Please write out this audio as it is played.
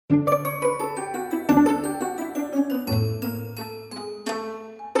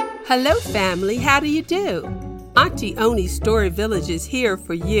Hello, family. How do you do? Auntie Oni's Story Village is here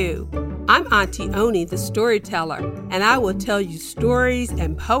for you. I'm Auntie Oni, the storyteller, and I will tell you stories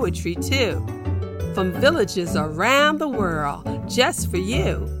and poetry too, from villages around the world, just for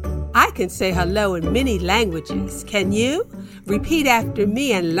you. I can say hello in many languages. Can you? Repeat after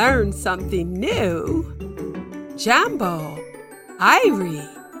me and learn something new. Jambo, Irie,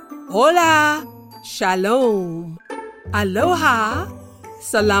 Hola, Shalom, Aloha,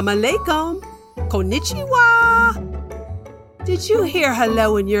 Salam Alaikum, Konnichiwa. Did you hear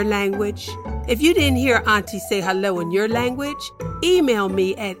hello in your language? If you didn't hear Auntie say hello in your language, email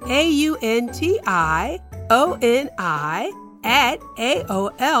me at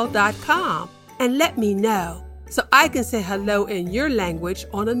auntioni@aol.com and let me know so I can say hello in your language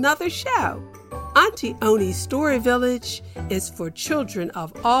on another show. Auntie Oni's Story Village is for children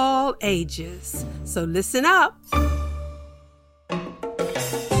of all ages. So listen up.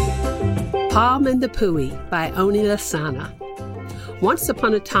 Palm the Poui by Oni Lasana. Once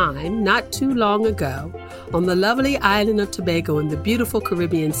upon a time, not too long ago, on the lovely island of Tobago in the beautiful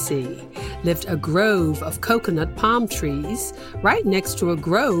Caribbean Sea, lived a grove of coconut palm trees right next to a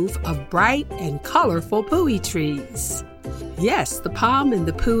grove of bright and colorful poui trees. Yes, the Palm and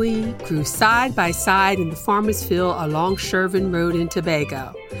the Poui grew side by side in the farmer's field along Shervin Road in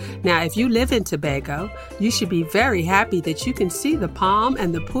Tobago. Now, if you live in Tobago, you should be very happy that you can see the palm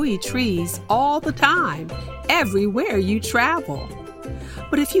and the poui trees all the time, everywhere you travel.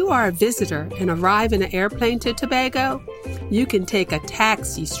 But if you are a visitor and arrive in an airplane to Tobago, you can take a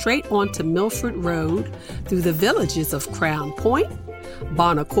taxi straight onto Milford Road through the villages of Crown Point,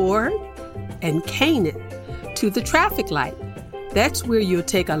 Bonaccord, and Canaan to the traffic light. That's where you'll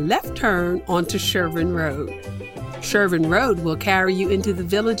take a left turn onto Shervin Road. Shervin Road will carry you into the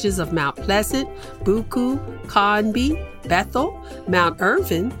villages of Mount Pleasant, Buku, Conby, Bethel, Mount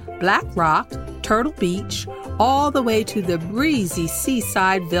Irvin, Black Rock, Turtle Beach, all the way to the breezy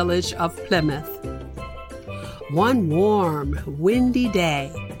seaside village of Plymouth. One warm, windy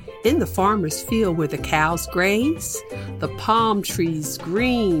day, in the farmer's field where the cows graze, the palm trees'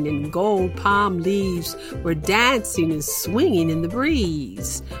 green and gold palm leaves were dancing and swinging in the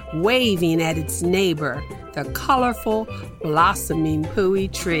breeze, waving at its neighbor, the colorful, blossoming poui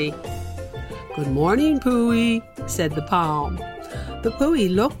tree. "Good morning, Poui," said the palm. The poui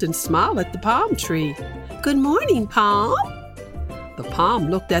looked and smiled at the palm tree. "Good morning, Palm." The palm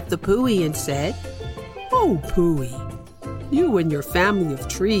looked at the poui and said, "Oh, Poui, you and your family of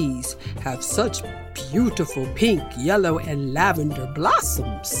trees have such beautiful pink, yellow, and lavender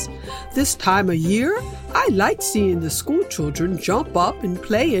blossoms. This time of year, I like seeing the school children jump up and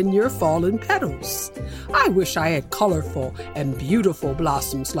play in your fallen petals. I wish I had colorful and beautiful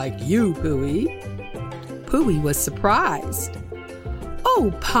blossoms like you, Poui." Poui was surprised.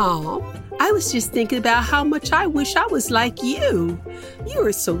 "Oh, Palm, I was just thinking about how much I wish I was like you. You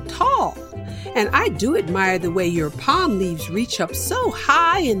are so tall, and I do admire the way your palm leaves reach up so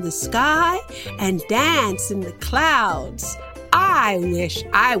high in the sky and dance in the clouds. I wish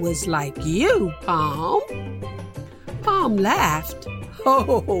I was like you, Palm." Palm laughed.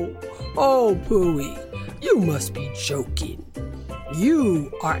 Oh, Poui, you must be joking.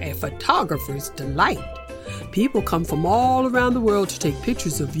 You are a photographer's delight. People come from all around the world to take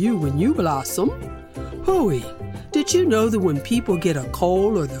pictures of you when you blossom. Poui, did you know that when people get a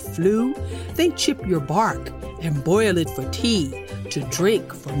cold or the flu, they chip your bark and boil it for tea to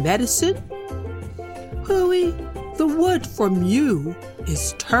drink for medicine? Poui, the wood from you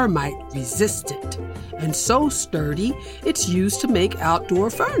is termite resistant and so sturdy it's used to make outdoor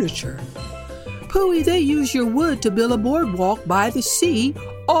furniture. Poui, they use your wood to build a boardwalk by the sea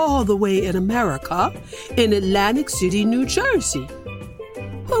all the way in America, in Atlantic City, New Jersey.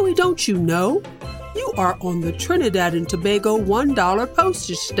 Poui, don't you know? You are on the Trinidad and Tobago $1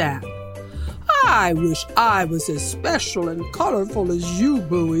 postage stamp. I wish I was as special and colorful as you,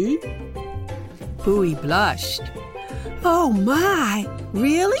 Poui. Poui blushed. Oh my,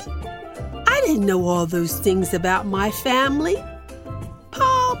 really? I didn't know all those things about my family.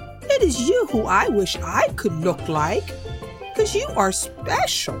 Palm, it is you who I wish I could look like, because you are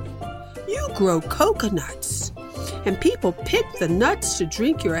special. You grow coconuts, and people pick the nuts to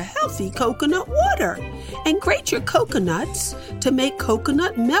drink your healthy coconut water and grate your coconuts to make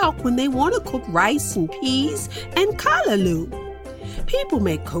coconut milk when they want to cook rice and peas and kalaloo. People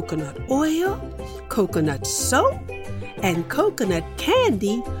make coconut oil, coconut soap, and coconut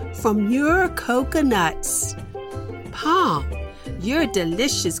candy from your coconuts. Palm, Your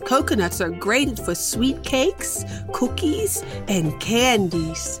delicious coconuts are grated for sweet cakes, cookies, and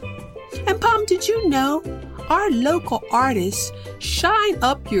candies. And Palm, did you know our local artists shine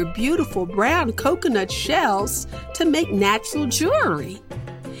up your beautiful brown coconut shells to make natural jewelry?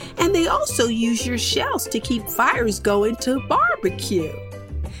 And they also use your shells to keep fires going to barbecue.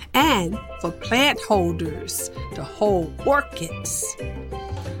 And for plant holders to hold orchids.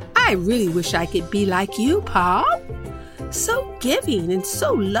 I really wish I could be like you, Palm. So giving and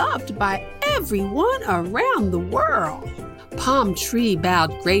so loved by everyone around the world. Palm Tree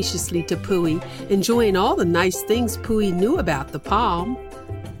bowed graciously to Poui, enjoying all the nice things Poui knew about the palm.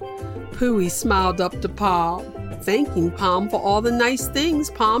 Poui smiled up to Palm, thanking Palm for all the nice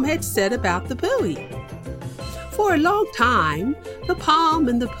things Palm had said about the Poui. For a long time, the Palm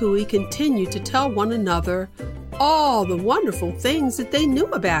and the Poui continued to tell one another all the wonderful things that they knew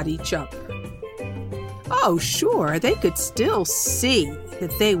about each other. Oh, sure, they could still see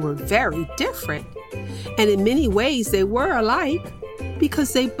that they were very different, and in many ways they were alike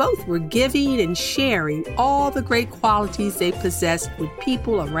because they both were giving and sharing all the great qualities they possessed with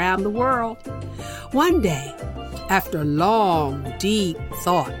people around the world. One day, after long, deep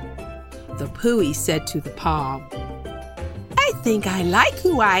thought, the Poui said to the Palm, "I think I like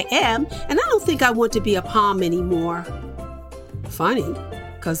who I am, and I don't think I want to be a palm anymore." Funny,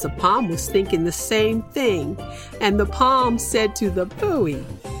 because the Palm was thinking the same thing, and the Palm said to the Poui,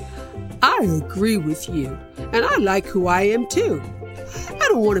 "I agree with you, and I like who I am too. I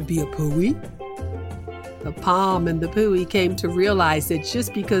don't want to be a Poui." The Palm and the Poui came to realize that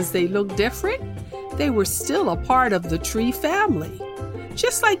just because they looked different, they were still a part of the tree family,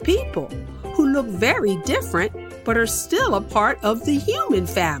 just like people who look very different but are still a part of the human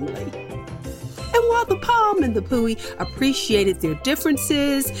family. And while the Palm and the Poui appreciated their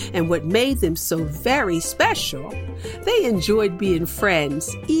differences and what made them so very special, they enjoyed being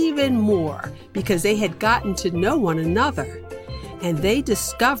friends even more because they had gotten to know one another, and they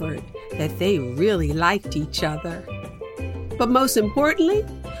discovered that they really liked each other. But most importantly,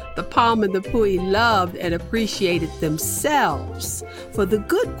 the Palm and the Poui loved and appreciated themselves for the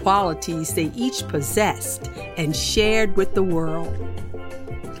good qualities they each possessed and shared with the world.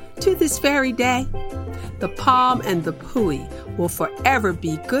 To this very day, the Palm and the Poui will forever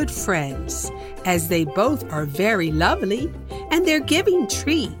be good friends, as they both are very lovely and they're giving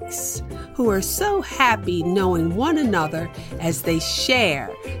trees who are so happy knowing one another as they share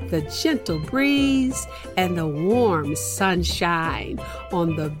the gentle breeze and the warm sunshine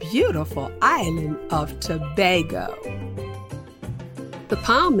on the beautiful island of Tobago. The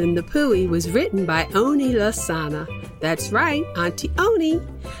Palm and the Poui was written by Oni Lasana. That's right, Auntie Oni.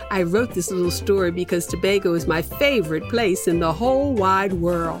 I wrote this little story because Tobago is my favorite place in the whole wide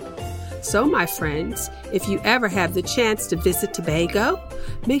world. So, my friends, if you ever have the chance to visit Tobago,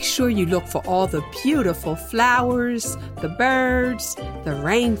 make sure you look for all the beautiful flowers, the birds, the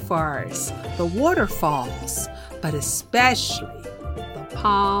rainforests, the waterfalls, but especially the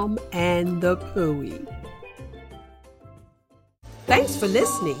Palm and the Poui. Thanks for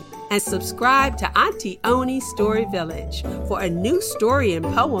listening, and subscribe to Auntie Oni's Story Village for a new story and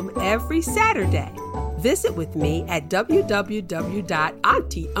poem every Saturday. Visit with me at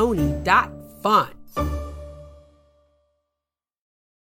www.auntie.oni.fun.